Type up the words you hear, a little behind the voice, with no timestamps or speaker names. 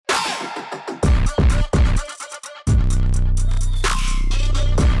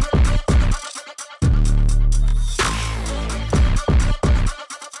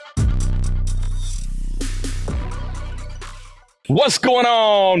What's going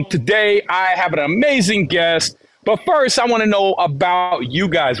on? Today I have an amazing guest. But first, I want to know about you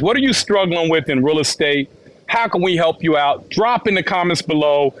guys. What are you struggling with in real estate? How can we help you out? Drop in the comments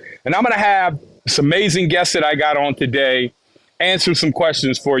below. And I'm going to have this amazing guest that I got on today answer some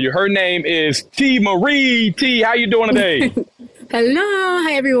questions for you. Her name is T. Marie. T, how you doing today? Hello.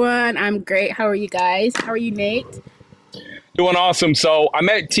 Hi, everyone. I'm great. How are you guys? How are you, Nate? Doing awesome. So I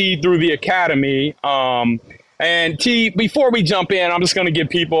met T through the academy. And T, before we jump in, I'm just going to give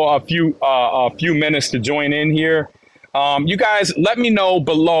people a few minutes to join in here. You guys, let me know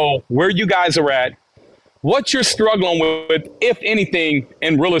below where you guys are at, what you're struggling with, if anything,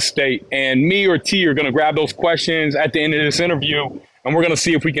 in real estate. And me or T are going to grab those questions at the end of this interview, and we're going to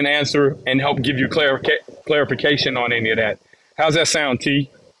see if we can answer and help give you clarification on any of that. How's that sound,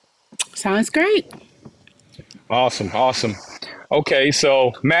 T? Sounds great. Awesome. Okay,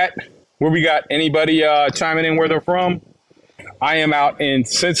 so Matt, where we got anybody chiming in where they're from? I am out in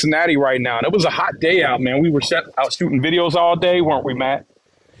Cincinnati right now. And it was a hot day out, man. We were out shooting videos all day, weren't we, Matt?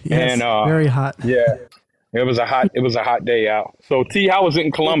 Yes, very hot. Yeah, it was a hot day out. So T, how was it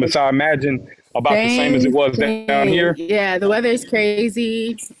in Columbus? I imagine about the same as it was down here. Yeah, the weather is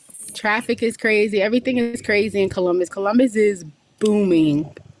crazy. Traffic is crazy. Everything is crazy in Columbus. Columbus is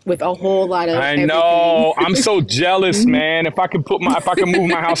booming with a whole lot of I know. I'm so jealous, man. If I could move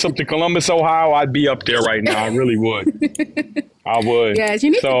my house up to Columbus, Ohio, I'd be up there right now. I really would. I would. Yes, you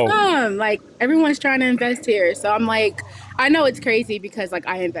need to come. Like, everyone's trying to invest here. So I'm like, I know it's crazy because like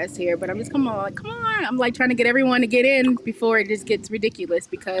I invest here, but I'm just come on. I'm like trying to get everyone to get in before it just gets ridiculous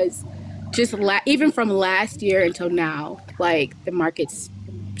because just even from last year until now, like the market's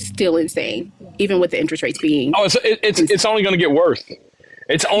still insane, even with the interest rates being. Oh, it's only going to get worse.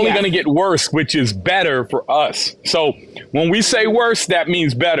 It's only going to get worse, which is better for us. So when we say worse, that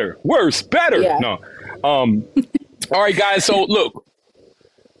means better. Worse, better. Yeah. No. All right, guys. So look,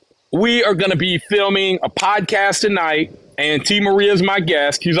 we are going to be filming a podcast tonight, and T. Maria is my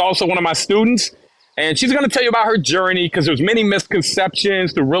guest. She's also one of my students, and she's going to tell you about her journey because there's many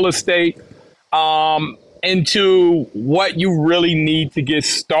misconceptions to real estate, into what you really need to get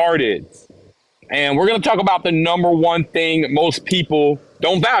started. And we're going to talk about the number one thing that most people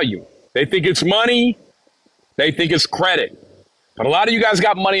don't value. They think it's money. They think it's credit. But a lot of you guys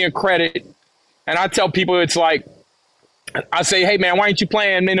got money and credit. And I tell people, it's like, I say, hey, man, why aren't you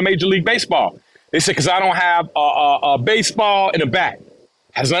playing in the Major League Baseball? They say, because I don't have a baseball and a bat.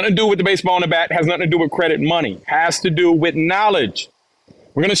 Has nothing to do with the baseball and the bat. Has nothing to do with credit and money. Has to do with knowledge.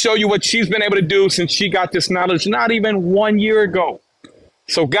 We're going to show you what she's been able to do since she got this knowledge not even 1 year ago.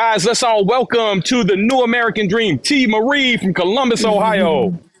 So, guys, let's all welcome to the new American dream, T. Marie from Columbus,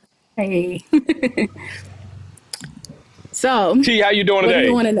 Ohio. Hey. So, T, how you doing today? What do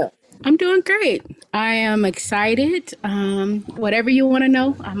you want to know? I'm doing great. I am excited. Whatever you want to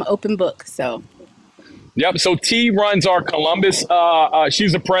know, I'm an open book. So. Yep. So T runs our Columbus.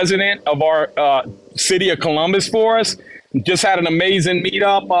 She's the president of our city of Columbus for us. Just had an amazing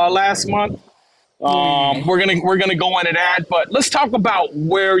meetup last month. We're gonna go into that, but let's talk about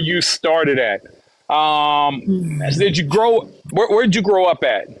where you started at. Did you grow? Where'd you grow up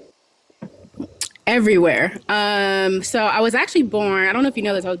at? Everywhere. So I was actually born. I don't know if you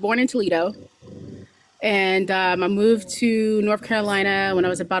know this. I was born in Toledo, and I moved to North Carolina when I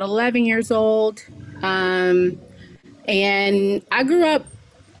was about 11 years old. And I grew up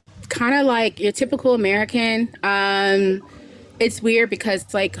kind of like your typical American. It's weird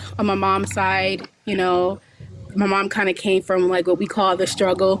because like on my mom's side, you know, my mom kind of came from like what we call the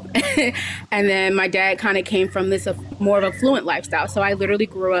struggle. And then my dad kind of came from this more of a fluent lifestyle. So I literally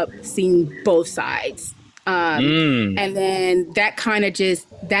grew up seeing both sides. And then that kind of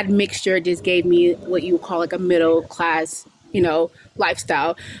that mixture just gave me what you would call like a middle class, you know,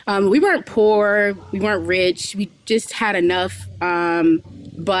 lifestyle. We weren't poor, we weren't rich, we just had enough.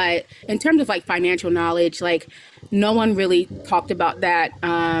 But in terms of like financial knowledge, like no one really talked about that.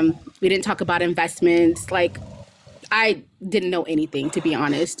 We didn't talk about investments. Like I didn't know anything, to be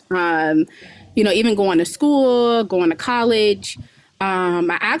honest. You know, even going to school, going to college.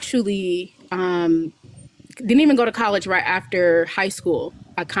 I actually didn't even go to college right after high school.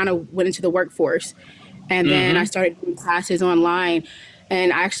 I kind of went into the workforce. And then I started doing classes online.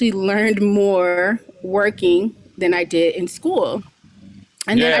 And I actually learned more working than I did in school.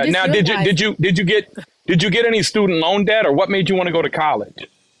 And yeah. Then I just Now, realized, did you get any student loan debt, or what made you want to go to college?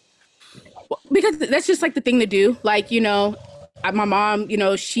 because that's just like the thing to do. Like, you know, my mom, you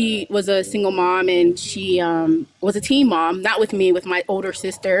know, she was a single mom and she was a teen mom, not with me, with my older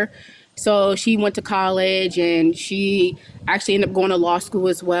sister. So she went to college and she actually ended up going to law school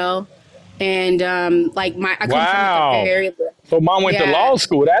as well. And I come from like a very, So mom went to Yeah, law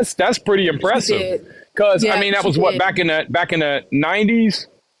school. That's pretty she impressive. did. Cause I Yeah, mean that she was what did. back in the 90s.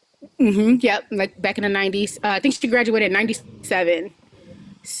 Yep, like back in the 90s. I think she graduated in 97.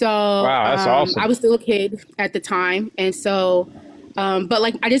 So Wow, that's I awesome. was still a kid at the time. And so, but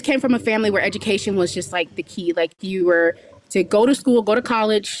like I just came from a family where education was just like the key. Like you were to go to school, go to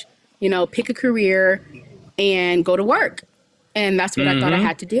college, pick a career and go to work. And that's what I thought I Hmm.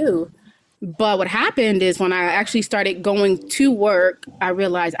 had to do. But what happened is when I actually started going to work, I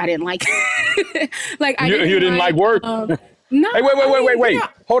realized I didn't like it. Like I You didn't didn't like like, work? no, Hey, wait, I wait, wait, wait, mean, wait.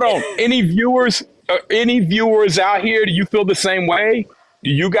 Hold on. Any viewers out here? Do you feel the same way?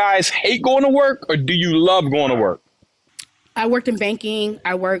 Do you guys hate going to work, or do you love going to work? I worked in banking.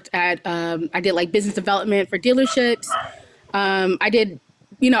 I worked at, I did like business development for dealerships. I did,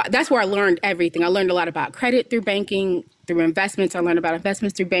 that's where I learned everything. I learned a lot about credit through banking, through investments. I learned about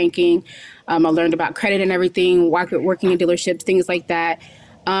investments through banking. I learned about credit and everything, working in dealerships, things like that.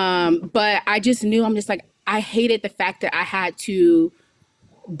 But I just knew, I'm just like, I hated the fact that I had to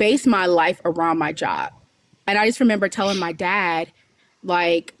base my life around my job. And I just remember telling my dad,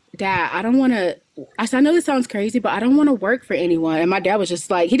 like, Dad, I don't want to. I said, I know this sounds crazy, but I don't want to work for anyone. And my dad was just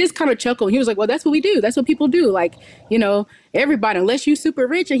like, he just kind of chuckled. He was like, well, that's what we do. That's what people do. Like, everybody, unless you super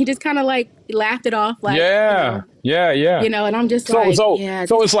rich. And he just kind of like laughed it off, like, Yeah, yeah, yeah. and I'm just So, like, so, yeah,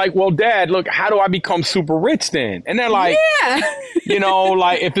 so it's like, well, Dad, look, how do I become super rich then? And they're like, yeah,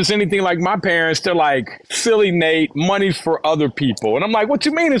 like if it's anything like my parents, they're like, silly Nate, money's for other people. And I'm like, what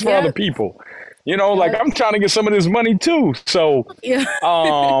you mean it's for other yeah, people? Like yeah, I'm trying to get some of this money too. So, yeah.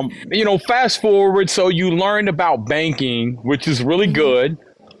 fast forward. So you learned about banking, which is really Hmm. good.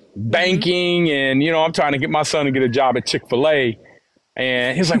 Hmm. Banking, and I'm trying to get my son to get a job at Chick-fil-A.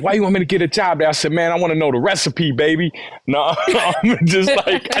 And he's like, why you want me to get a job there? I said, man, I want to know the recipe, baby. No, I'm just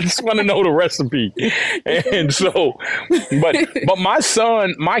like, I just want to know the recipe. And so, but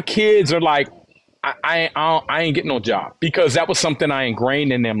my kids are like, I ain't getting no job because that was something I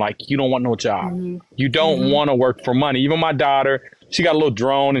ingrained in them. Like, you don't want no job. Hmm. You don't Hmm. want to work for money. Even my daughter, she got a little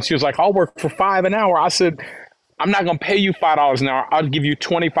drone and she was like, I'll work for 5 an hour. I said, I'm not going to pay you $5 an hour. I'll give you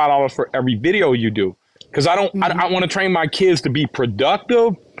 $25 for every video you do. Because I Hmm. want to train my kids to be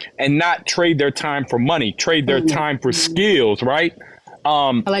productive and not trade their time for money, trade their time for Hmm. skills, right?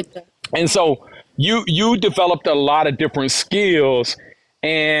 I like that. And so you developed a lot of different skills.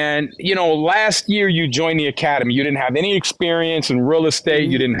 And last year you joined the academy. You didn't have any experience in real estate.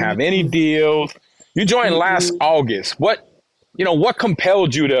 You didn't have any Hmm. deals. You joined last Hmm. August. What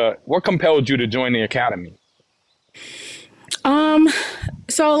compelled you to join the academy? Um,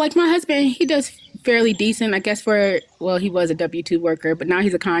 so like my husband, he does fairly decent, I guess he was a W-2 worker, but now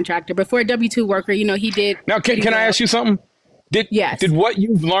he's a contractor. But for a W-2 worker, he did Now, can, pretty can I well. ask you something? Did Yes, what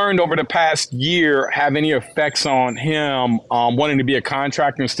you've learned over the past year have any effects on him wanting to be a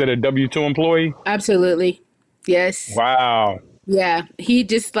contractor instead of a W-2 employee? absolutely. Yes. Wow. Yeah. He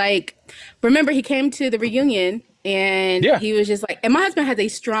just like, remember he came to the reunion and Yeah. he was just like, and my husband has a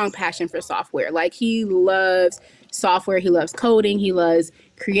strong passion for software. Like he loves software. He loves coding. He loves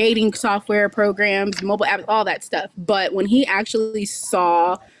creating software programs, mobile apps, all that stuff. But when he actually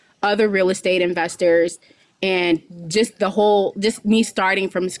saw other real estate investors and just me starting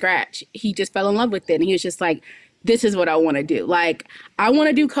from scratch, he just fell in love with it. And he was just like, this is what I want to do. Like, I want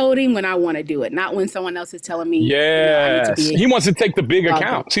to do coding when I want to do it, not when someone else is telling me, I need to Yes. be He wants to take the big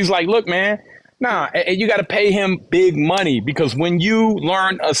logged in. accounts. He's like, look, man, nah, you got to pay him big money because when you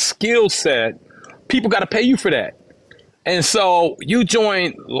learn a skill set, people got to pay you for that. And so you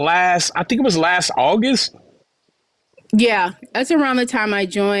joined I think it was last August. Yeah, that's around the time I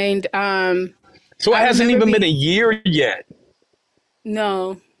joined. So it I hasn't remember even been a being, year yet.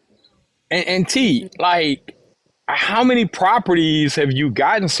 no. And T, like, how many properties have you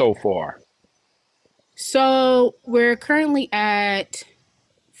gotten so far? So we're currently at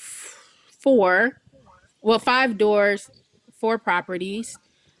four, well, five doors, four properties.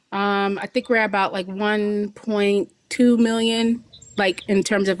 I think we're about like 1.2 million, like in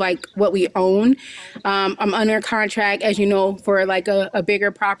terms of like what we own. I'm under contract, as you know, for like a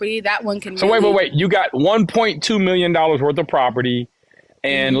bigger property. That one can So wait, wait, really, wait. You got $1.2 million worth of property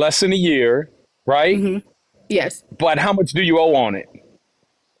in hmm, less than a year, right? hmm, yes. But how much do you owe on it?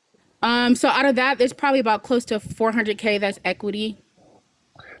 So out of that, there's probably about close to 400K that's equity.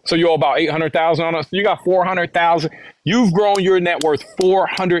 So you owe about 800,000 on it. So you got 400,000. You've grown your net worth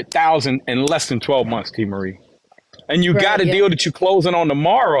 400,000 in less than 12 months, T Marie. And you got Right. a Yeah. deal that you're closing on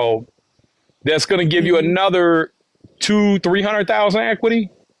tomorrow that's going to give you Hmm. another 300,000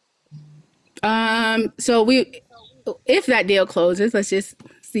 equity. So if that deal closes, let's just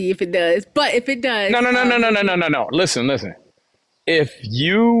see if it does. But if it No, does, no, no, no, no, we'll no, no, be no, no. Listen, listen.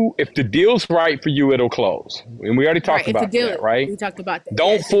 if the deal's right for you, it'll close. And we already Right. talked If the about deal, that, right? we talked about that.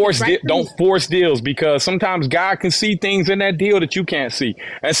 Don't Yes. If it's force right for don't me. force deals, because sometimes God can see things in that deal that you can't see.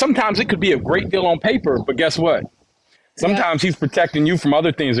 And sometimes it could be a great deal on paper, but guess what? Yep. Sometimes he's protecting you from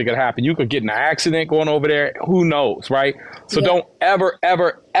other things that could happen. You could get in an accident going over there. Who knows, right? So Yeah. don't ever,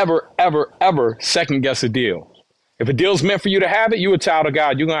 ever, ever, ever, ever second guess a deal. If a deal's meant for you to have it, you a child of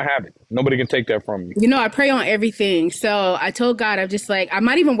God. You're going to have it. Nobody can take that from you. You know, I pray on everything. So I told God, I'm just like, I'm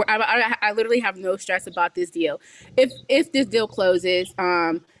not even, I literally have no stress about this deal. If this deal closes,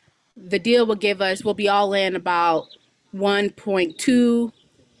 the deal will give us, we'll be all in about 1.2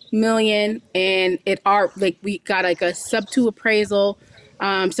 million, and we got like a sub two appraisal.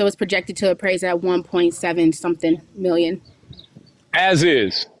 So it's projected to appraise at 1.7 something million. As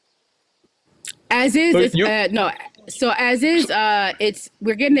is. As is, So it's you, no. So as is,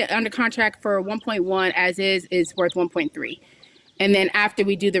 we're getting it under contract for 1.1. As is worth 1.3, and then after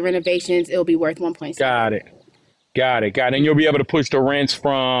we do the renovations, it'll be worth 1.7. got it. Got it. Got it. And you'll be able to push the rents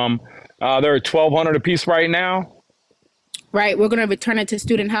from, they're 1,200 a piece right now. Right, we're gonna return it to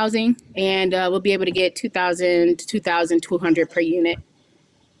student housing, and we'll be able to get 2,000 to 2,200 per unit.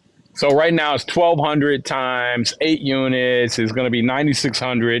 So right now it's 1,200 times 8 units is going to be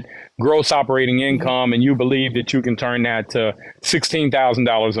 9,600 gross operating income. And you believe that you can turn that to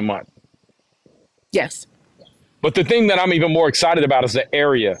 $16,000 a month. Yes. But the thing that I'm even more excited about is the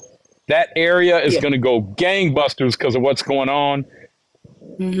area. That area is Yeah. going to go gangbusters because of what's going on.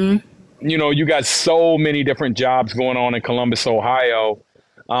 You know, you got so many different jobs going on in Columbus, Ohio.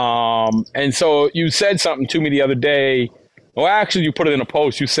 And so you said something to me the other day. Well, actually, you put it in a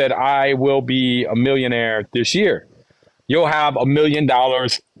post. You said, I will be a millionaire this year. You'll have $1 million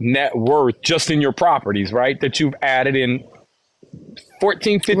net worth just in your properties, right? That you've added in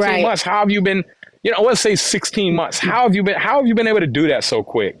 14, 15 Right. months. How have you been, let's say 16 months. How have you been able to do that so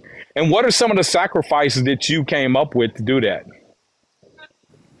quick? And what are some of the sacrifices that you came up with to do that?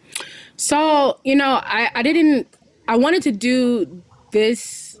 So, I wanted to do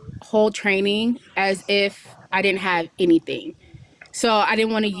this whole training as if I didn't have anything. So I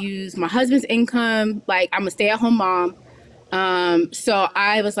didn't want to use my husband's income. Like, I'm a stay-at-home mom. So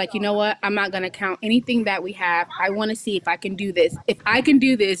I was like, you know what? I'm not going to count anything that we have. I want to see if I can do this. If I can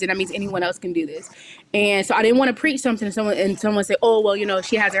do this, then that means anyone else can do this. And so I didn't want to preach something to someone and someone say, oh, well,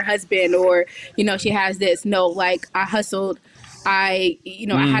 she has her husband, or, she has this. No, like, I hustled. I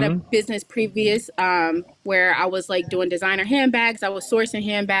had a business previous where I was like doing designer handbags. I was sourcing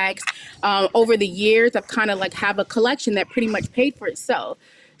handbags. Over the years, I've kind of like have a collection that pretty much paid for itself.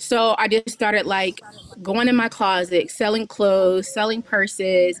 So I just started like going in my closet, selling clothes, selling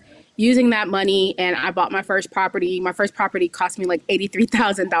purses, using that money, and I bought my first property. My first property cost me like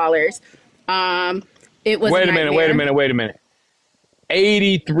 $83,000. It was Wait a a minute, nightmare. wait a minute.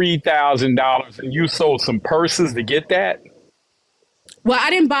 $83,000, and you sold some purses to get that? Well,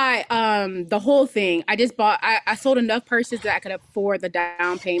 I didn't buy the whole thing. I just bought. I sold enough purses that I could afford the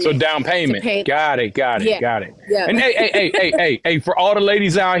down So payment down to payment. pay. Got it, got it, Yeah, got it. yeah. And hey, for all the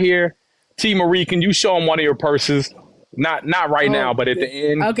ladies out here, T Marie, can you show them one of your purses? Not right now, Oh, but at the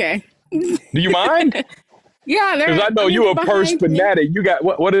end. okay. Do you mind? Yeah, Because I know you they're a purse behind me. fanatic. You got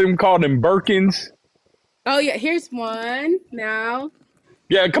what are them called? Them Birkins? Oh yeah, here's one now.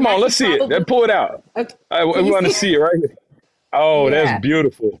 Yeah, I'm come on, actually let's see it. probably. Pull it out. Okay, We can you want to see? see it right here. Oh, that's Yeah,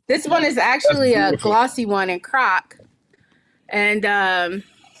 beautiful. this one is That's actually a beautiful. glossy one in croc, and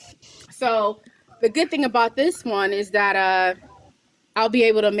so the good thing about this one is that I'll be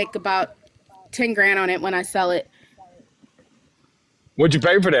able to make about 10 grand on it when I sell it. What'd you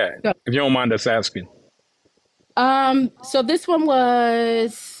pay for that? So, If you don't mind us asking. so this one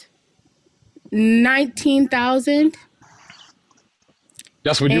was 19,000,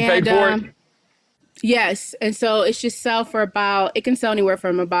 That's what you paid and for it? yes, and so it should sell for about. It can sell anywhere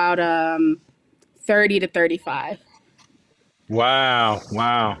from about 30 to 35. Wow,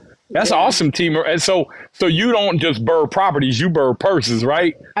 wow. That's Yeah, awesome, T. And so you don't just burr properties, you burr purses,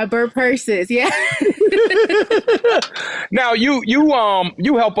 right? I burn purses. Yeah. Now you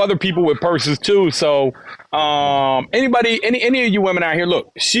help other people with purses too. So any of you women out here,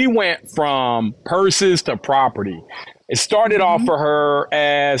 look, she went from purses to property. It started off hmm for her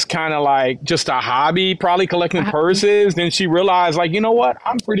as kind of like just a hobby, probably collecting purses. Then she realized, like, you know what?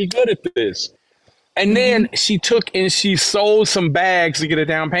 I'm pretty good at this. And hmm then she took and she sold some bags to get a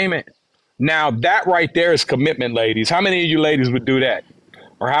down payment. Now that right there is commitment, ladies. How many of you ladies would do that?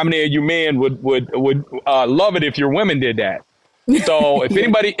 Or how many of you men would love it if your women did that? So if Yeah.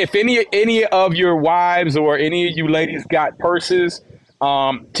 anybody, if any of your wives or any of you ladies got purses,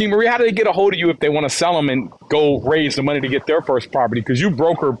 T. Marie, how do they get a hold of you if they want to sell them and go raise the money to get their first property? Because you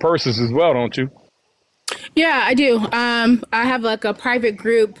broker purses as well, don't you? Yeah, I do. I have like a private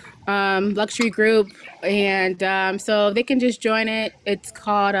group, luxury group, and so they can just join it. It's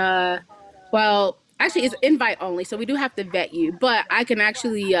called well, actually, it's invite only, so we do have to vet you, but I can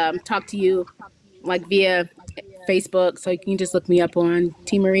actually talk to you like via Facebook, so you can just look me up on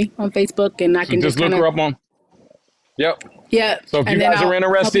T Marie on Facebook, and I So can just just look kind of her up on. Yep. yeah, So if you and then guys are I'll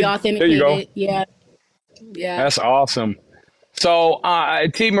help you interested, there you authenticate go. it. Yeah, yeah, That's awesome. So,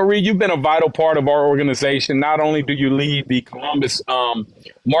 T. Marie, you've been a vital part of our organization. Not only do you lead the Columbus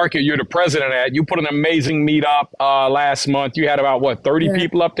market, you're the president at. You put an amazing meetup last month. You had about what, 30 yeah.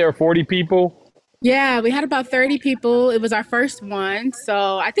 people up there, 40 people? Yeah, we had about 30 people. It was our first one,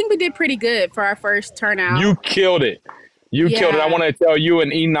 so I think we did pretty good for our first turnout. You killed it. You killed it. I Yeah. want to tell you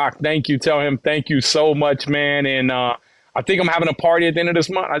and Enoch, thank you. Tell him thank you so much, man. And I think I'm having a party at the end of this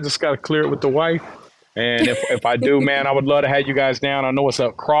month. I just got to clear it with the wife. And if I do, man, I would love to have you guys down. I know it's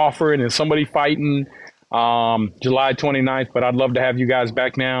up Crawford and somebody fighting July 29th, but I'd love to have you guys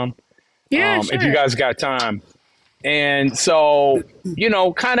back down Yeah, if you sure. guys got time. And so,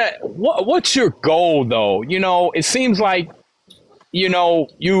 kind of what's your goal though? It seems like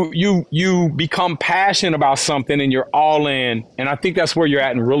you become passionate about something and you're all in, and I think that's where you're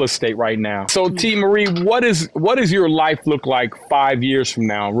at in real estate right now. So T. Marie, what is your life look like 5 years from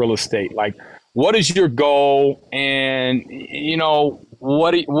now in real estate? Like, what is your goal, and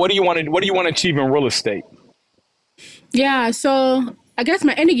what do you want to achieve in real estate? Yeah, so I guess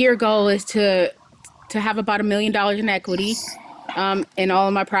my end of year goal is to have about $1 million in equity in all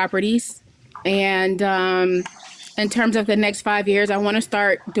of my properties. And in terms of the next 5 years, I want to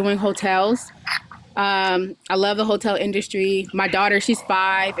start doing hotels. I love the hotel industry. My daughter, she's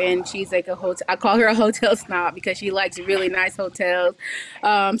 5, and she's like a hotel. I call her a hotel snob because she likes really nice hotels.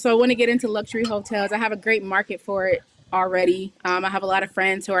 So I want to get into luxury hotels. I have a great market for it already. I have a lot of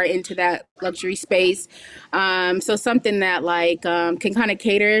friends who are into that luxury space. So something that like can kind of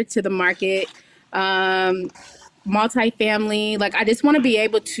cater to the market. Um, Multifamily. Like I just want to be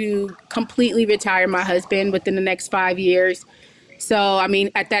able to completely retire my husband within the next 5 years. So, I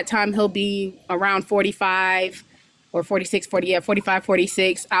mean, at that time, he'll be around 45 or 46, 40, yeah, 45,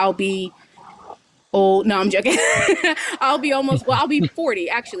 46. I'll be old. No, I'm joking. I'll be almost, well, I'll be 40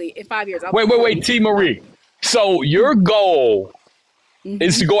 actually in 5 years. I'll be Wait, 40. T. Marie. So your goal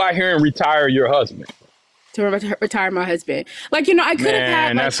is to go out here and retire your husband. To retire my husband. Like, I could have had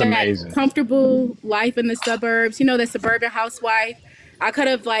Man, like that's that amazing. comfortable life in the suburbs, the suburban housewife. I could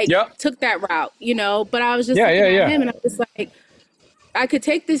have like Yep. took that route, but I was just Yeah, yeah, looking at yeah. him and I was like, I could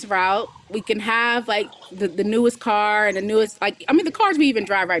take this route. We can have like the newest car and the newest, like, I mean, the cars we even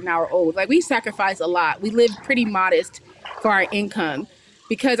drive right now are old. Like, we sacrifice a lot. We live pretty modest for our income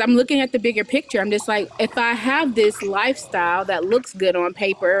because I'm looking at the bigger picture. I'm just like, if I have this lifestyle that looks good on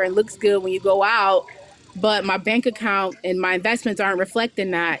paper and looks good when you go out, but my bank account and my investments aren't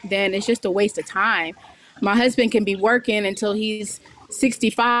reflecting that, then it's just a waste of time. My husband can be working until he's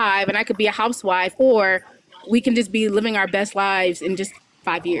 65 and I could be a housewife, or we can just be living our best lives in just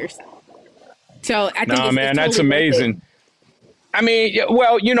 5 years. So I think Nah, it's man, that's totally worth it. amazing. I mean, yeah,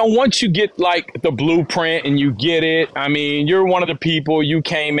 well, once you get like the blueprint and you get it, I mean, you're one of the people. You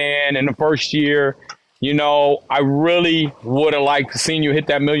came in the first year. I really would have liked to seen you hit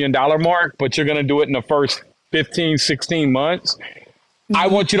that $1 million mark, but you're going to do it in the first 15, 16 months. I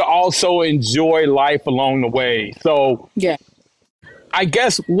Hmm. want you to also enjoy life along the way. So Yeah. I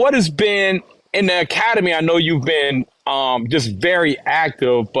guess what has been in the academy, I know you've been just very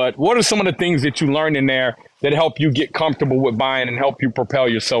active, but what are some of the things that you learned in there that help you get comfortable with buying and help you propel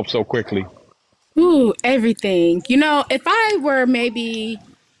yourself so quickly? Ooh, everything. If I were maybe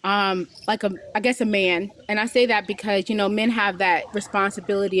like I guess a man, and I say that because, men have that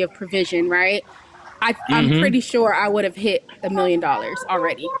responsibility of provision, right? I'm Mm-hmm. pretty sure I would have hit $1 million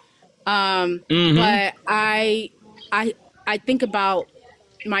already. Mm-hmm. But I I think about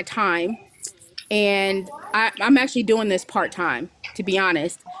my time, and I'm actually doing this part time. To be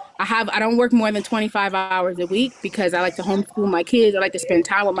honest, I don't work more than 25 hours a week because I like to homeschool my kids. I like to spend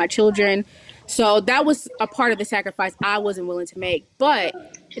time with my children. So that was a part of the sacrifice I wasn't willing to make. But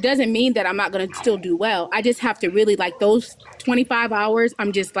it doesn't mean that I'm not going to still do well. I just have to really like those 25 hours.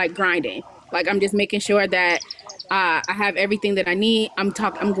 I'm just like grinding. Like I'm just making sure that I have everything that I need. I'm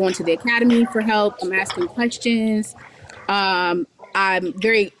going to the academy for help. I'm asking questions. I'm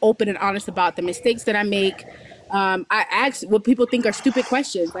very open and honest about the mistakes that I make. I ask what people think are stupid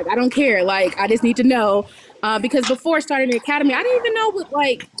questions. Like I don't care. Like I just need to know because before starting the academy, I didn't even know what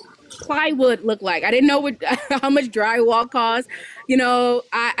like plywood looked like. I didn't know what how much drywall cost.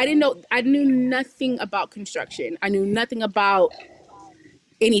 I didn't know. I knew nothing about construction. I knew nothing about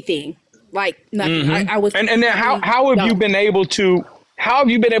anything. Like nothing. Hmm. I was And then completely how have you dumb. been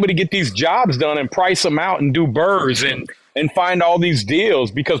able to get these jobs done and price them out and do burrs and find all these deals?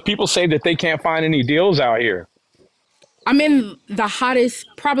 Because people say that they can't find any deals out here. I'm in the hottest,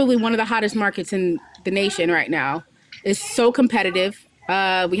 probably one of the hottest markets in the nation right now. It's so competitive.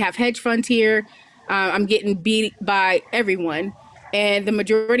 We have hedge funds here. I'm getting beat by everyone. And the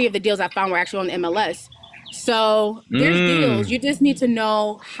majority of the deals I found were actually on the MLS. So there's deals. Mm. You just need to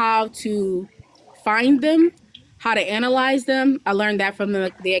know how to find them, how to analyze them. I learned that from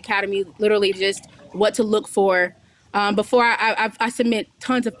the academy, literally just what to look for. Before I submit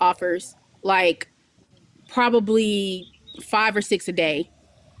tons of offers, like probably 5 or 6 a day.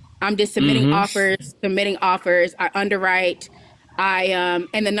 I'm just Hmm. submitting offers. I underwrite.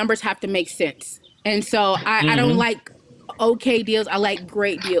 And the numbers have to make sense. And so I don't Hmm. like okay deals. I like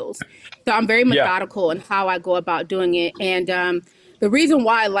great deals. So I'm very Yeah. methodical in how I go about doing it. And the reason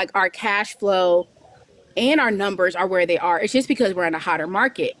why like our cash flow and our numbers are where they are, it's just because we're in a hotter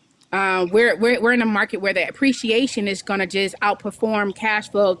market. We're in a market where the appreciation is going to just outperform cash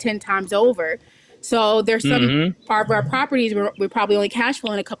flow 10 times over. So there's some Hmm. part of our properties we're probably only cash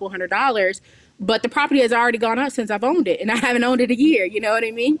flowing a couple $100, but the property has already gone up since I've owned it, and I haven't owned it a year. You know what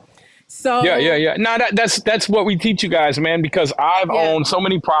I mean? Yeah, yeah, So yeah. No, that's what we teach you guys, man, because I've yeah. owned so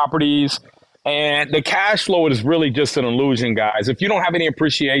many properties and the cash flow is really just an illusion, guys. If you don't have any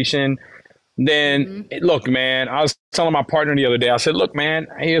appreciation, then Hmm. look, man, I was telling my partner the other day, I said, look, man,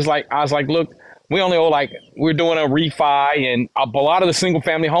 I was like, look, we only owe like, we're doing a refi and a lot of the single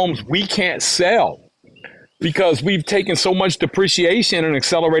family homes we can't sell because we've taken so much depreciation and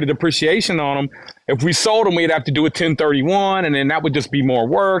accelerated depreciation on them. If we sold them, we'd have to do a 1031, and then that would just be more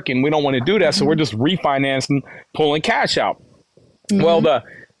work, and we don't want to do that. So we're Hmm. just refinancing, pulling cash out. Well, Hmm.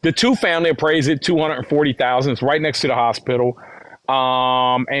 the two family appraised at 240,000. It's right next to the hospital.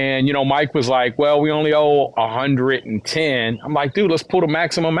 And Mike was like, "Well, we only owe 110." I'm like, "Dude, let's pull the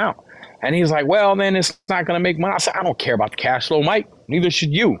maximum out." And he's like, "Well, then it's not going to make money." I said, "I don't care about the cash flow, Mike. Neither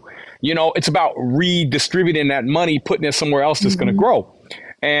should you. It's about redistributing that money, putting it somewhere else that's going to Hmm. grow."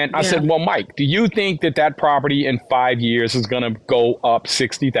 And I Yeah. said, "Well, Mike, do you think that property in 5 years is going to go up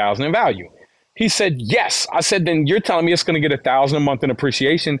 60,000 in value?" He said, "Yes." I said, "Then you're telling me it's going to get 1,000 a month in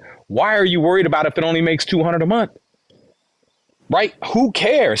appreciation. Why are you worried about if it only makes 200 a month?" Right? Who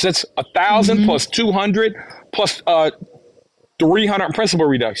cares? That's 1,000 Hmm. plus 200 plus 300 in principal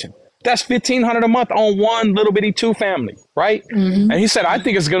reduction. That's 1,500 a month on one little bitty two family, right? Hmm. And he said, "I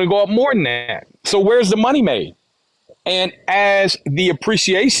think it's going to go up more than that." So where's the money made? And as the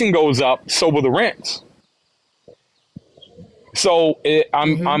appreciation goes up, so will the rents. So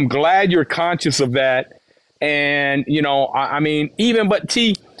Hmm. I'm glad you're conscious of that. And I mean, even but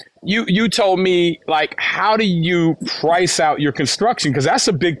T, you told me like, how do you price out your construction? Because that's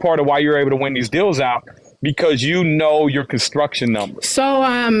a big part of why you're able to win these deals out because you know your construction numbers. So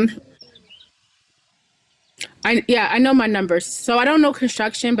I know my numbers. So I don't know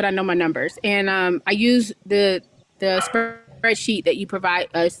construction, but I know my numbers, and I use the spreadsheet that you provide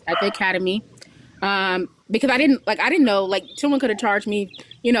us at the academy. Because I didn't know like someone could have charged me,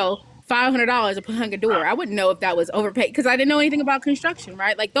 $500 to put hung a door. I wouldn't know if that was overpaid because I didn't know anything about construction,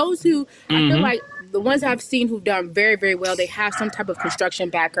 right? Like those who I feel Mm-hmm. like the ones I've seen who've done very, very well, they have some type of construction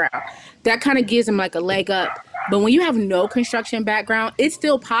background. That kind of gives them like a leg up. But when you have no construction background, it's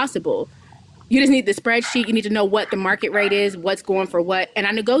still possible. You just need the spreadsheet. You need to know what the market rate is, what's going for what, and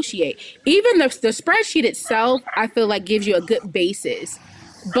I negotiate. Even the spreadsheet itself, I feel like gives you a good basis.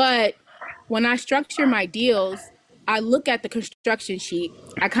 But when I structure my deals, I look at the construction sheet.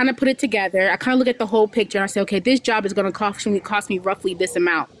 I kind of put it together. I kind of look at the whole picture. And I say, okay, this job is going to cost me roughly this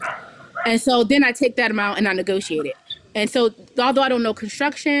amount. And so then I take that amount and I negotiate it. And so although I don't know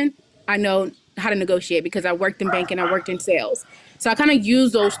construction, I know how to negotiate because I worked in banking, I worked in sales. So I kind of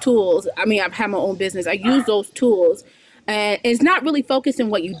use those tools. I mean, I've had my own business. I use those tools. And it's not really focusing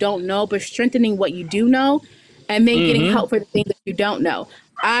what you don't know, but strengthening what you do know and then getting Mm-hmm. help for the things that you don't know.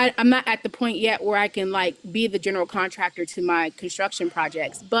 I'm not at the point yet where I can like be the general contractor to my construction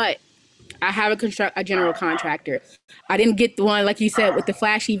projects, but I have a general contractor. I didn't get the one like you said with the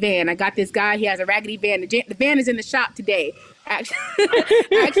flashy van. I got this guy. He has a raggedy van. The van is in the shop today. Actually,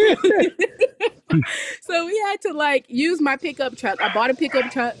 actually. So we had to like use my pickup truck. I bought a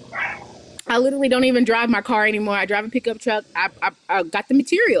pickup truck. I literally don't even drive my car anymore. I drive a pickup truck. I got the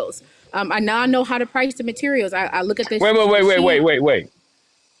materials. I now know how to price the materials. I look at Wait, this wait, the wait, wait, wait, sheet. wait, wait.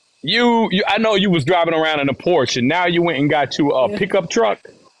 I know you was driving around in a Porsche, and now you went and got you a Yeah. pickup truck.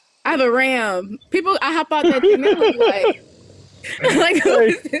 I have a Ram. People, I hop out that thing. They look like, like who Hey,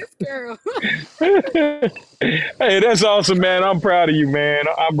 is this girl? hey, that's awesome, man. I'm proud of you, man.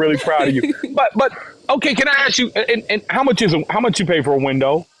 I'm really proud of you. But okay, can I ask you? And how much you pay for a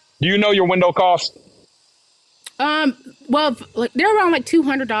window? Do you know your window cost? Um, well, like they're around like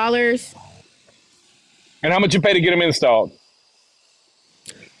 $200. And how much you pay to get them installed?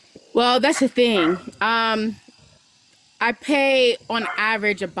 Well, that's the thing. I pay on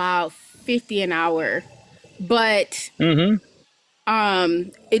average about 50 an hour, but Mm-hmm.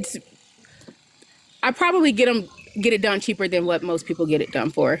 it's I probably get it done cheaper than what most people get it done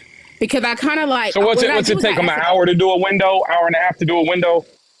for, because I kind of like So what's what it? I What's do it is I take them ask an them, hour to do a window? Hour and a half to do a window?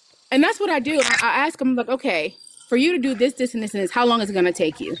 and that's what I do. I ask them like, okay, for you to do this, this, and this, and this, how long is it gonna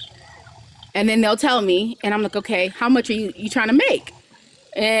take you? And then they'll tell me, and I'm like, okay, how much are you trying to make?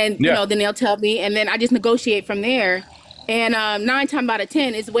 And Yeah. then they'll tell me, and then I just negotiate from there. And 9 times out of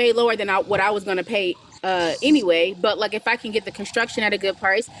 10, it's way lower than what I was gonna pay anyway. But like if I can get the construction at a good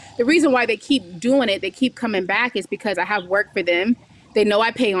price, the reason why they keep doing it, they keep coming back, is because I have work for them. They know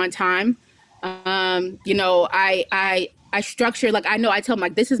I pay on time. I structure, like I know, I tell them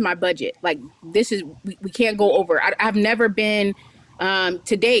like this is my budget. Like this is we can't go over. I've never been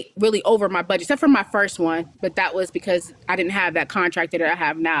to date really over my budget, except for my first one, but that was because I didn't have that contractor that I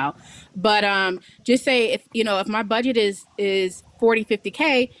have now. But just say if my budget is 40,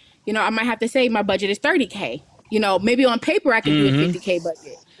 50K, I might have to say my budget is 30K. Maybe on paper I can do a Mm-hmm. 50K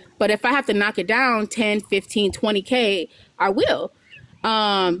budget. But if I have to knock it down 10, 15, 20K, I will.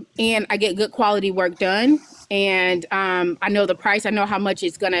 And I get good quality work done. And I know the price. I know how much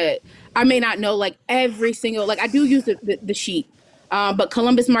it's gonna. I may not know like every single, like I do use the sheet, but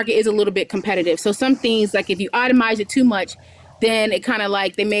Columbus market is a little bit competitive. So some things, like if you itemize it too much, then it kind of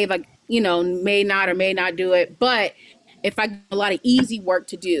like they may like may not or may not do it. But if I get a lot of easy work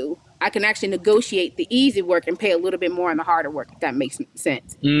to do, I can actually negotiate the easy work and pay a little bit more on the harder work, if that makes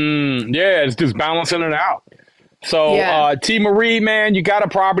sense. Yeah, it's just balancing it out. So, Yeah. T. Marie, man, you got a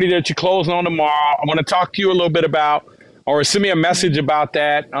property that you're closing on tomorrow. I want to talk to you a little bit about, or send me a message about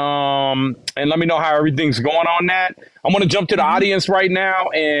that, and let me know how everything's going on that. I'm going to jump to the audience right now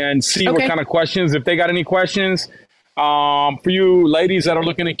and see what Okay. kind of questions, if they got any questions. For you ladies that are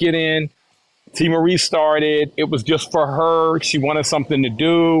looking to get in, T. Marie started. It was just for her. She wanted something to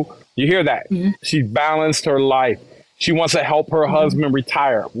do. You hear that? She balanced her life. She wants to help her husband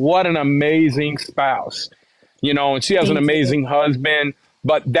retire. What an amazing spouse. And she has an Thank you. amazing husband,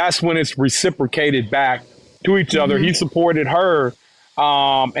 but that's when it's reciprocated back to each other. He supported her.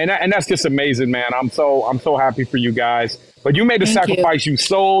 And that's just amazing, man. I'm so happy for you guys. But you made the Thank you. sacrifice. You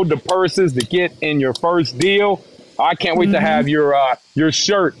sold the purses to get in your first deal. I can't wait to have your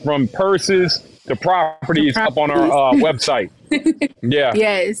shirt from purses to The properties up on our properties. website. Yeah.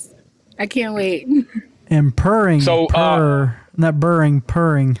 Yes. I can't wait. And purring, So not burring,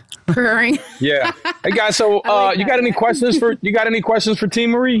 purring. Purring. yeah. Hey guys, so I like you that. got any questions for T.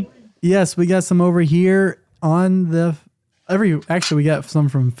 Marie? Yes, we got some over here on actually we got some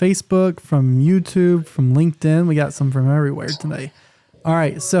from Facebook, from YouTube, from LinkedIn. We got some from everywhere today. All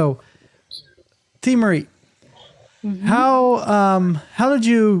right, so T. Marie, how did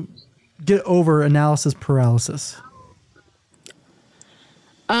you get over analysis paralysis?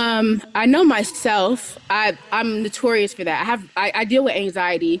 I know myself. I'm notorious for that. I deal with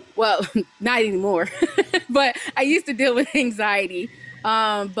anxiety. Well, not anymore, but I used to deal with anxiety.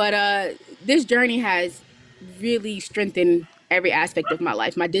 But this journey has really strengthened every aspect of my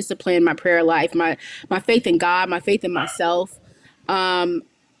life: my discipline, my prayer life, my faith in God, my faith in myself.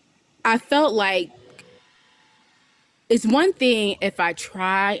 I felt like it's one thing if I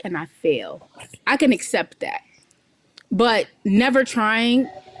try and I fail, I can accept that. But never trying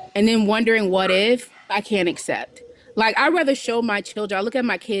and then wondering what if, I can't accept. Like I'd rather show my children. I look at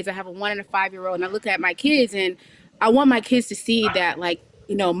my kids. I have a 1 and a 5-year-old, and I look at my kids, and I want my kids to see that, like,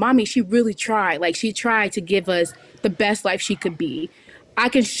 mommy, she really tried. Like she tried to give us the best life she could be. I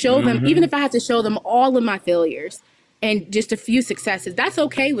can show them, even if I have to show them all of my failures and just a few successes. That's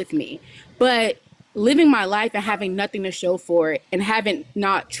okay with me. But living my life and having nothing to show for it, and having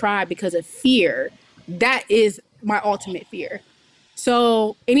not tried because of fear, that is my ultimate fear.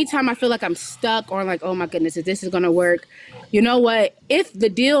 So anytime I feel like I'm stuck, or like, oh my goodness, if this is gonna work, you know what? If the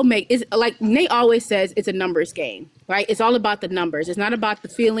deal is like Nate always says, it's a numbers game, right? It's all about the numbers. It's not about the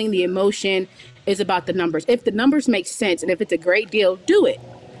feeling, the emotion. It's about the numbers. If the numbers make sense and if it's a great deal, do it.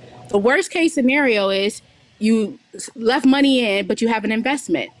 The worst case scenario is you left money in, but you have an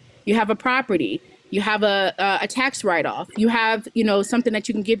investment, you have a property, you have a tax write off, you have something that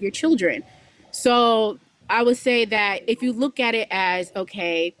you can give your children. So I would say that if you look at it as,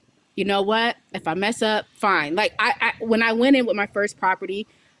 okay, you know what? If I mess up, fine. Like I when I went in with my first property,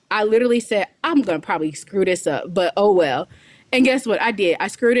 I literally said, I'm gonna probably screw this up, but oh well. And guess what? I did. I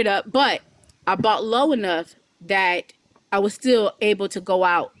screwed it up, but I bought low enough that I was still able to go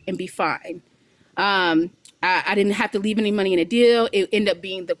out and be fine. I didn't have to leave any money in a deal. It ended up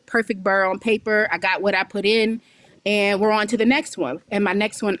being the perfect burr on paper. I got what I put in, and we're on to the next one. And my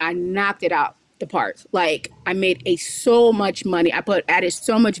next one, I knocked it out the park. Like I made so much money. I added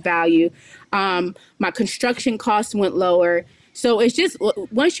so much value. My construction costs went lower. So it's just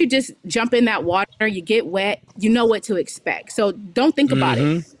once you just jump in that water, you get wet, you know what to expect. So don't think about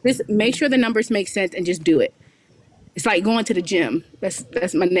it. Just make sure the numbers make sense and just do it. It's like going to the gym.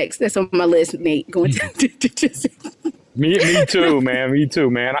 That's my next. That's on my list, Nate. Going to just. Me too, man. Me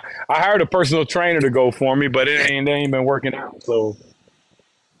too, man. I hired a personal trainer to go for me, but they ain't been working out. So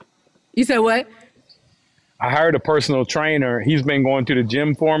You said what? I hired a personal trainer. He's been going to the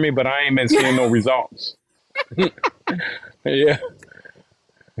gym for me, but I ain't been seeing no results. Yeah,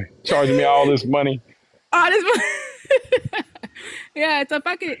 charging me all this money. Oh, this. Yeah, it's a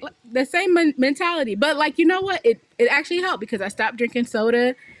fucking the same mentality. But like, you know what? It actually helped because I stopped drinking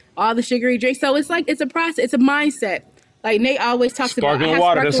soda, all the sugary drinks. So it's like it's a process. It's a mindset. Like Nate always talks about. Sparkling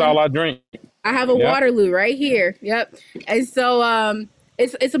water. That's all I drink. I have a Yep. Waterloo right here. Yep. And so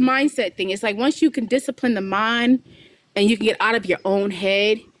it's a mindset thing. It's like once you can discipline the mind and you can get out of your own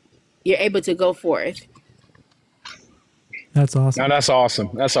head, you're able to go forth. That's awesome. No, that's awesome.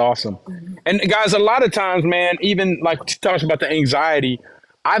 That's awesome. And guys, a lot of times, man, even like talking about the anxiety,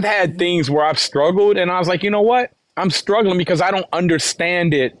 I've had things where I've struggled and I was like, you know what? I'm struggling because I don't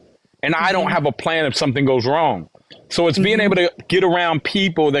understand it and I don't have a plan if something goes wrong. So it's being able to get around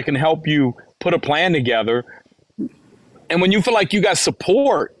people that can help you put a plan together. And when you feel like you got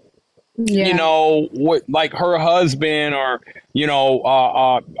support, Yeah. you know, what, like her husband or, you know,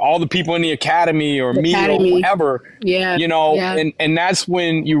 all the people in the academy or me or whoever, Yeah. you know, Yeah. and that's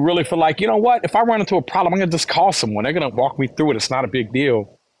when you really feel like, you know what, if I run into a problem, I'm going to just call someone. They're going to walk me through it. It's not a big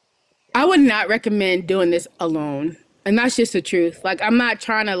deal. I would not recommend doing this alone. And that's just the truth. Like, I'm not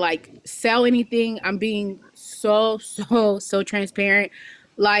trying to like sell anything. I'm being so transparent.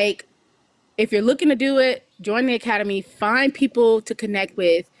 Like, if you're looking to do it, join the academy, find people to connect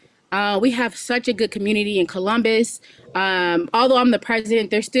with. We have such a good community in Columbus. Although I'm the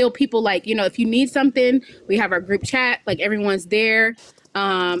president, there's still people like, you know, if you need something, we have our group chat, like everyone's there.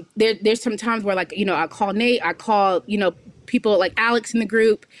 There's some times where like, you know, I call Nate, I call, you know, people like Alex in the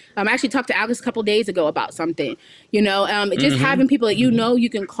group. I actually talked to Alex a couple days ago about something, you know, just having people that, you know, you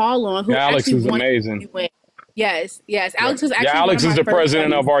can call on who Alex actually is want amazing. Yes. Alex was actually Alex is the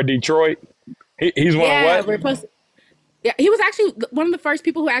president of our Detroit. He's one of what? Yeah, he was actually one of the first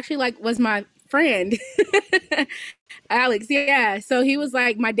people who actually like was my friend. Alex, yeah. So he was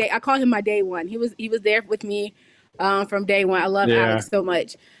like my day. I call him my day one. He was there with me from day one. I love Alex so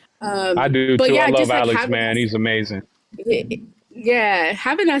much. I do too. Yeah, I love just, like, Alex, man. He's amazing. Yeah,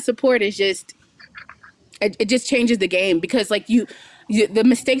 having that support is just it just changes the game because like you the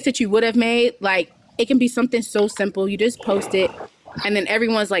mistakes that you would have made, like it can be something so simple. You just post it. And then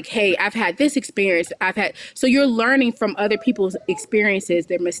everyone's like, hey, I've had this experience. So you're learning from other people's experiences,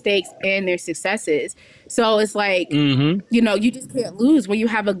 their mistakes and their successes. So it's like, you know, you just can't lose when you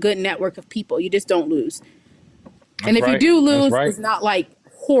have a good network of people. You just don't lose. And if you do lose, it's not like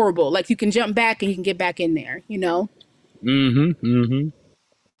horrible. Like you can jump back and you can get back in there, you know? You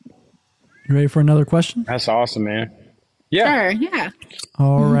ready for another question? That's awesome, man. Yeah. Sure, yeah.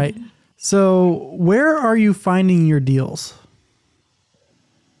 All right. So where are you finding your deals?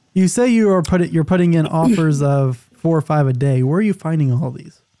 You say you're putting in offers of 4 or 5 a day. Where are you finding all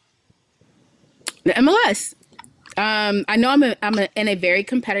these? The MLS. I know I'm in a very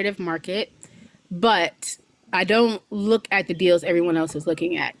competitive market, but I don't look at the deals everyone else is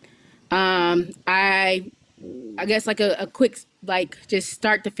looking at. I guess like a quick like just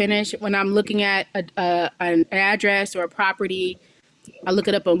start to finish when I'm looking at an address or a property. I look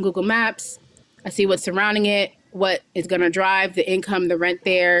it up on Google Maps. I see what's surrounding it, what is going to drive the income, the rent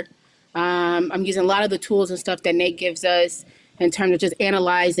there. I'm using a lot of the tools and stuff that Nate gives us in terms of just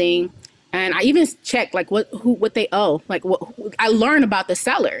analyzing. And I even check like what they owe. Like I learn about the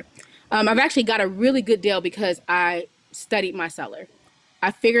seller. I've actually got a really good deal because I studied my seller. I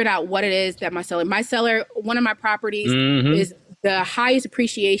figured out what it is that my seller, one of my properties is the highest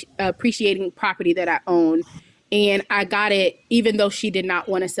appreciating property that I own. And I got it even though she did not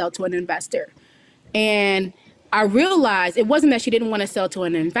want to sell to an investor. And I realized it wasn't that she didn't want to sell to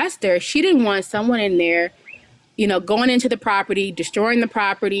an investor. She didn't want someone in there, you know, going into the property, destroying the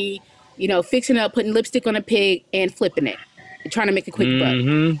property, you know, fixing it up, putting lipstick on a pig and flipping it. trying to make a quick buck.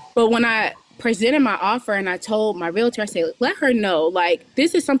 Mm-hmm. But when I presented my offer and I told my realtor, I said, let her know, like,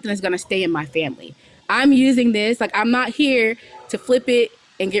 this is something that's going to stay in my family. I'm using this. Like, I'm not here to flip it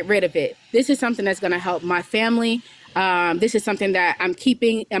and get rid of it. This is something that's going to help my family. This is something that I'm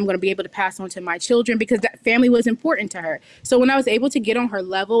keeping. I'm going to be able to pass on to my children because that family was important to her. So when I was able to get on her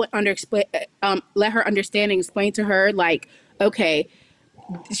level, let her understand and explain to her, like, okay,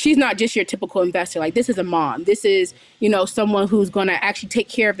 she's not just your typical investor. Like, this is a mom. This is, someone who's going to actually take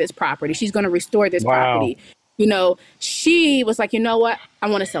care of this property. She's going to restore this property. She was like, you know what? I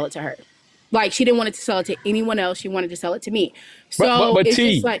want to sell it to her. Like, she didn't want to sell it to anyone else. She wanted to sell it to me. So but it's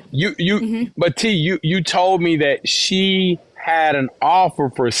T, just like, but T, you told me that she had an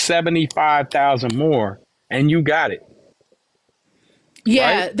offer for 75,000 more, and you got it.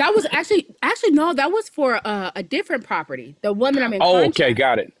 yeah, Right? that was actually no, that was for a different property. The one that I'm in Oh, contract. okay,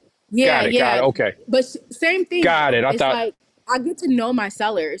 got it. Yeah, Got it. Okay, But same thing. got it. Though. I It's thought. like I get to know my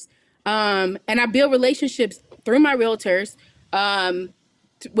sellers, and I build relationships through my realtors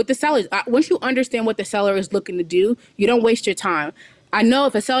with the sellers. Once you understand what the seller is looking to do, you don't waste your time. I know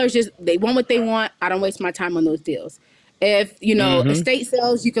if a seller's they want what they want, I don't waste my time on those deals. If estate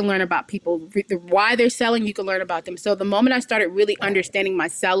sales, you can learn about people, why they're selling. You can learn about them. So the moment I started really understanding my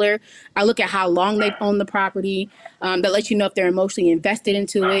seller, I look at how long they've owned the property. That lets you know if they're emotionally invested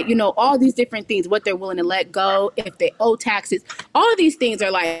into it. All these different things, what they're willing to let go, if they owe taxes. All of these things are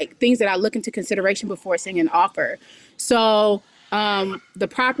like things that I look into consideration before sending an offer. So the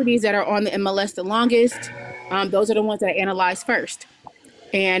properties that are on the MLS the longest, those are the ones that I analyze first.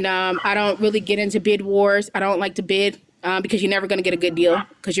 And I don't really get into bid wars. I don't like to bid because you're never going to get a good deal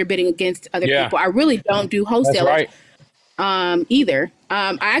because you're bidding against other Yeah, people. I really don't do that's wholesalers right. either.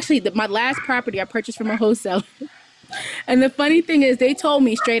 I actually, my last property I purchased from a wholesaler. And the funny thing is they told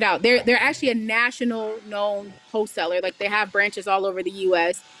me straight out, they're actually a national known wholesaler. Like, they have branches all over the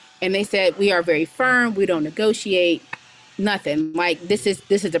US. And they said, we are very firm. We don't negotiate nothing. Like, this is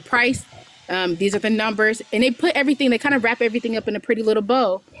the price. These are the numbers. And they put everything, they kind of wrap everything up in a pretty little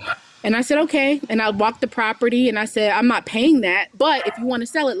bow. And I said, okay. And I walked the property and I said, I'm not paying that, but if you want to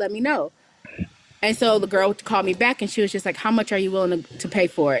sell it, let me know. And so the girl called me back and she was just like, how much are you willing to pay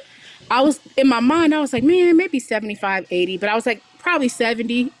for it? I was, in my mind, I was like, man, maybe 75, 80, but I was like, probably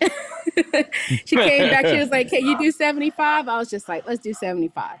 70. She came back, she was like, can you do 75? I was just like, let's do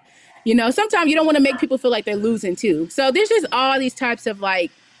 75. Sometimes you don't want to make people feel like they're losing too. So there's just all these types of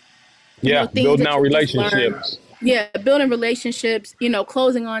like, Yeah, things building that out you just learn. relationships. Yeah, building relationships,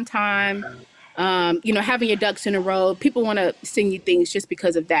 closing on time, having your ducks in a row. People want to send you things just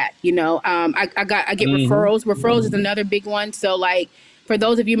because of that. I get referrals. Referrals is another big one. So like, for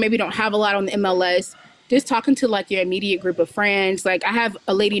those of you maybe don't have a lot on the MLS, just talking to like your immediate group of friends. Like, I have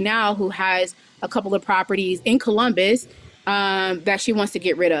a lady now who has a couple of properties in Columbus that she wants to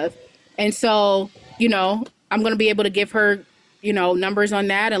get rid of. And so, I'm going to be able to give her numbers on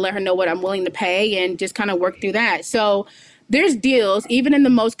that and let her know what I'm willing to pay and just kind of work through that. So there's deals, even in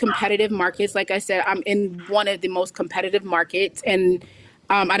the most competitive markets. Like I said, I'm in one of the most competitive markets, and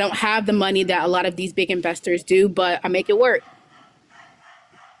I don't have the money that a lot of these big investors do, but I make it work.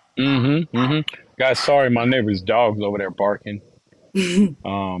 Guys, sorry, my neighbor's dog's over there barking.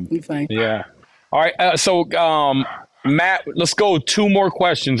 You're fine. Yeah. All right. So, Matt, let's go 2 more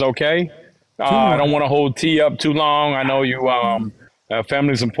questions, okay? Two I don't more. want to hold T up too long. I know you,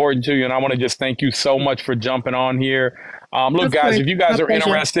 family is important to you, and I want to just thank you so much for jumping on here. Look, Of guys, course. if you guys My are pleasure.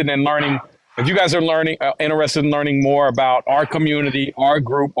 interested in learning, if you guys are interested in learning more about our community, our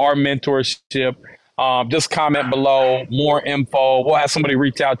group, our mentorship, just comment below. More info. We'll have somebody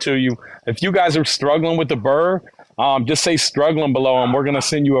reach out to you. If you guys are struggling with the burr, just say struggling below, and we're gonna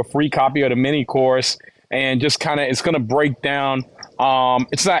send you a free copy of the mini course. And just kind of, it's gonna break down.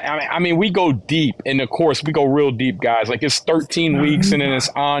 It's not. I mean, we go deep in the course. We go real deep, guys. Like, it's 13 weeks, and then it's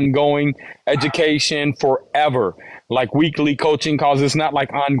ongoing education forever. Like, weekly coaching calls. It's not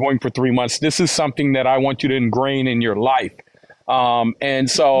like ongoing for 3 months. This is something that I want you to ingrain in your life. And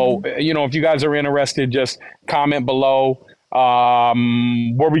so, if you guys are interested, just comment below. Where are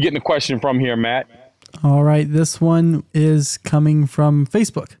we getting the question from here, Matt? All right. This one is coming from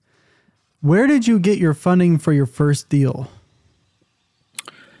Facebook. Where did you get your funding for your first deal?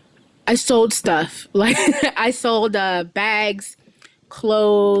 I sold stuff. Like, I sold bags,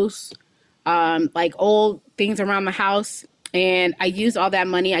 clothes, like old things around the house. And I used all that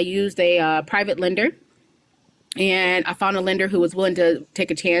money. I used a private lender. And I found a lender who was willing to take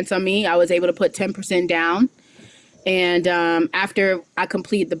a chance on me. I was able to put 10% down. And after I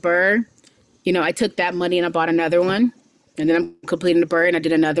completed the burr, I took that money and I bought another one. And then I'm completing the burr and I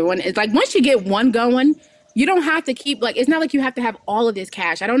did another one. It's like, once you get one going, you don't have to keep like, it's not like you have to have all of this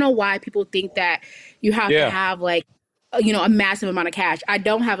cash. I don't know why people think that you have to Yeah. have like, a massive amount of cash. I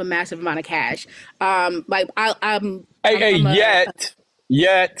don't have a massive amount of cash. Like Hey, I'm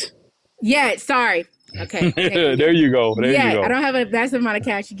yet. yeah, sorry. Okay. Thank you. There you go. There you Yeah, I go. don't have a massive amount of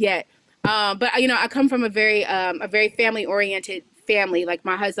cash yet. But I come from a very family oriented family. Like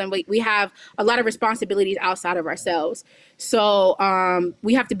my husband, we have a lot of responsibilities outside of ourselves. So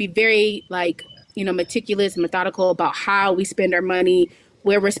we have to be very like, meticulous and methodical about how we spend our money,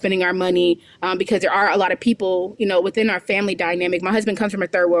 where we're spending our money, because there are a lot of people, within our family dynamic. My husband comes from a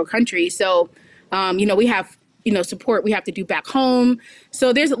third world country. So, we have, support we have to do back home.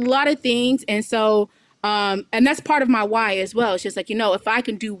 So there's a lot of things. And so, and that's part of my why as well. It's just like, if I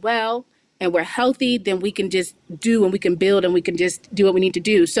can do well and we're healthy, then we can just do and we can build and we can just do what we need to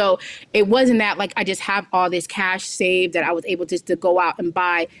do. So it wasn't that like I just have all this cash saved that I was able just to go out and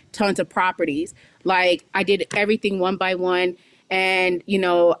buy tons of properties. Like I did everything one by one. And,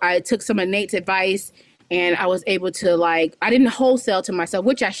 I took some of Nate's advice and I was able to like, I didn't wholesale to myself,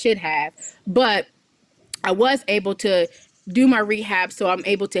 which I should have, but I was able to do my rehab, so I'm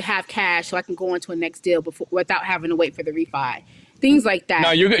able to have cash so I can go on to a next deal without having to wait for the refi. Things like that.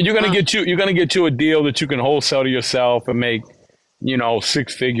 Now you're gonna get you a deal that you can wholesale to yourself and make,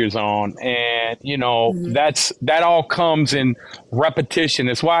 6 figures on, and that all comes in repetition.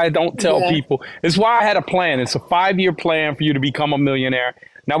 It's why I don't tell people. It's why I had a plan. It's a 5-year plan for you to become a millionaire.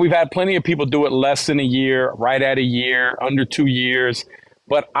 Now we've had plenty of people do it less than a year, right at a year, under 2 years.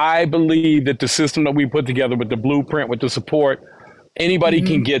 But I believe that the system that we put together with the blueprint, with the support, anybody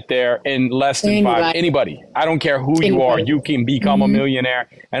can get there in less than 5. Anybody. I don't care who you are. You can become a millionaire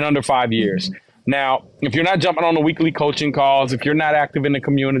in under 5 years. Now, if you're not jumping on the weekly coaching calls, if you're not active in the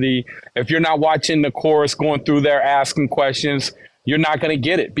community, if you're not watching the course, going through there, asking questions, you're not going to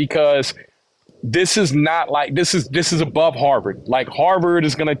get it, because this is not like this is above Harvard. Like Harvard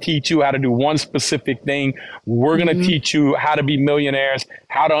is going to teach you how to do one specific thing. We're going to teach you how to be millionaires,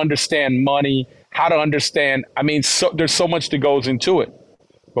 how to understand money, how to understand. I mean, there's so much that goes into it.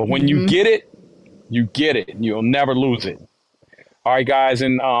 But when you get it, you get it. You'll never lose it. All right, guys,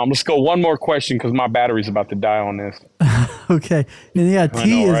 and let's go one more question because my battery's about to die on this. Okay, and yeah,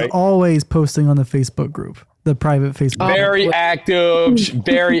 T is always posting on the Facebook group. The private Facebook. Very active,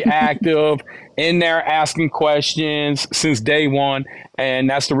 very active in there, asking questions since day one. And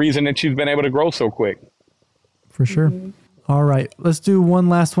that's the reason that she's been able to grow so quick. For sure. All right. Let's do one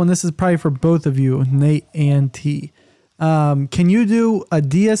last one. This is probably for both of you, Nate and T. Can you do a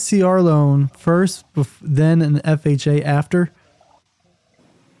DSCR loan first, then an FHA after?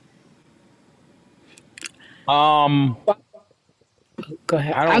 Go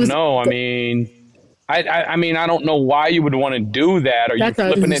ahead. I don't know. I mean, I don't know why you would want to do that. Are you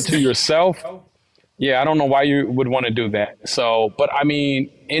flipping it to yourself? Yeah, I don't know why you would want to do that. So, but I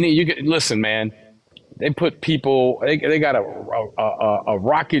mean, listen, man. They put people. They got a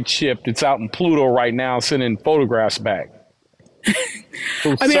rocket ship that's out in Pluto right now, sending photographs back.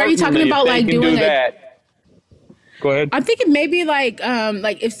 So I mean, are you talking about like doing that? Go ahead. I'm thinking maybe like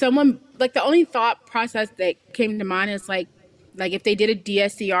if someone like the only thought process that came to mind is like if they did a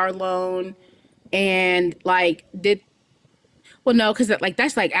DSCR loan and no, because like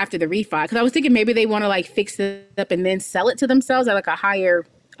that's like after the refi. Because I was thinking maybe they want to like fix it up and then sell it to themselves at like a higher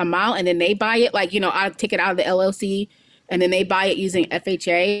amount, and then they buy it I take it out of the LLC and then they buy it using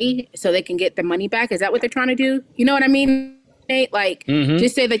FHA so they can get the money back. Is that what they're trying to do? You know what I mean, Nate? Like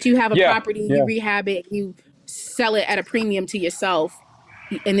just say that you have a property, you rehab it, you sell it at a premium to yourself,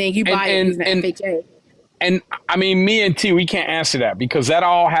 and then you buy it using FHA. And I mean, me and T, we can't answer that because that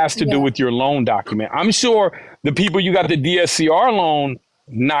all has to do with your loan document. I'm sure the people you got the DSCR loan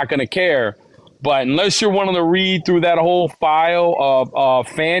not going to care, but unless you're wanting to read through that whole file of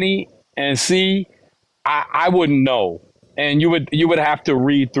Fannie and see, I wouldn't know. And you would have to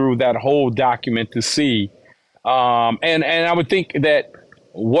read through that whole document to see. And I would think that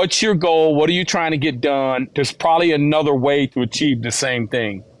what's your goal? What are you trying to get done? There's probably another way to achieve the same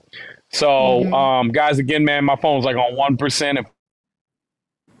thing. So, guys, again, man, my phone's like on 1%.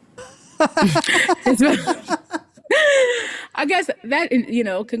 I guess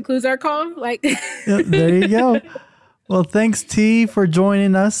that, concludes our call. Like, there you go. Well, thanks, T, for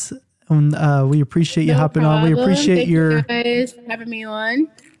joining us. We appreciate you hopping on. We appreciate you guys for having me on.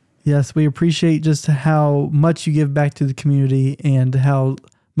 Yes, we appreciate just how much you give back to the community and how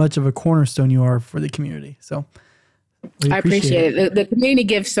much of a cornerstone you are for the community. So I appreciate it. The community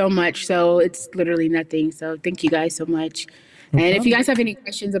gives so much, so it's literally nothing. So thank you guys so much. And if you guys have any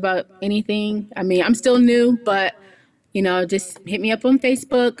questions about anything, I mean, I'm still new, but just hit me up on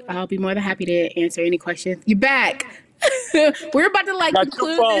Facebook. I'll be more than happy to answer any questions. You back? We're about to like Got two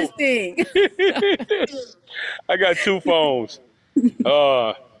conclude this phones. thing. I got two phones.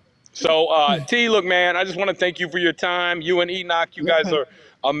 T, look, man, I just want to thank you for your time. You and Enoch, you guys are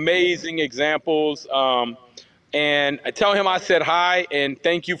amazing examples. And I tell him I said hi and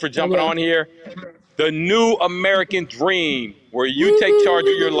thank you for jumping will. on here. The new American dream, where you take charge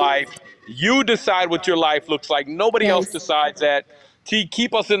of your Woo! life. You decide what your life looks like. Nobody else Yes. decides that. T,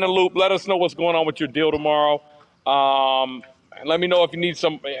 keep us in the loop. Let us know what's going on with your deal tomorrow. And let me know if you need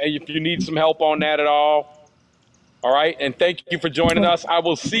some help on that at all. All right. And thank you for joining us. I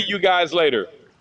will see you guys later.